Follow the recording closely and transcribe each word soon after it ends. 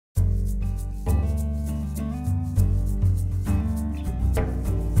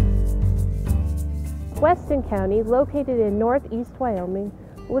Weston County, located in northeast Wyoming,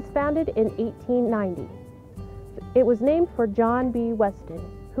 was founded in 1890. It was named for John B. Weston,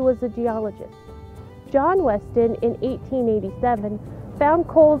 who was a geologist. John Weston, in 1887, found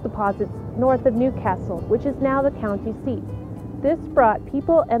coal deposits north of Newcastle, which is now the county seat. This brought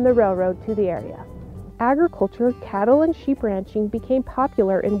people and the railroad to the area. Agriculture, cattle and sheep ranching became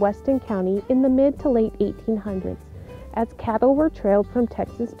popular in Weston County in the mid to late 1800s, as cattle were trailed from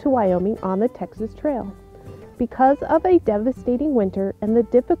Texas to Wyoming on the Texas Trail. Because of a devastating winter and the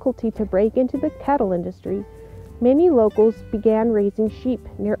difficulty to break into the cattle industry, many locals began raising sheep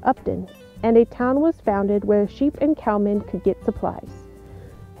near Upton, and a town was founded where sheep and cowmen could get supplies.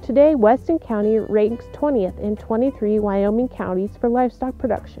 Today, Weston County ranks 20th in 23 Wyoming counties for livestock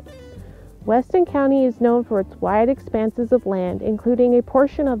production. Weston County is known for its wide expanses of land, including a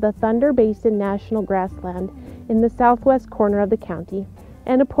portion of the Thunder Basin National Grassland in the southwest corner of the county,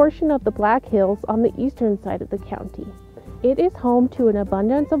 and a portion of the Black Hills on the eastern side of the county. It is home to an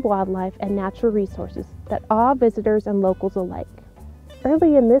abundance of wildlife and natural resources that awe visitors and locals alike.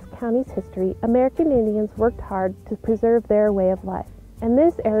 Early in this county's history, American Indians worked hard to preserve their way of life, and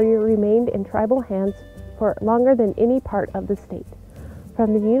this area remained in tribal hands for longer than any part of the state.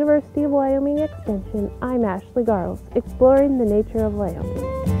 From the University of Wyoming Extension, I'm Ashley Garrelts, exploring the nature of Wyoming.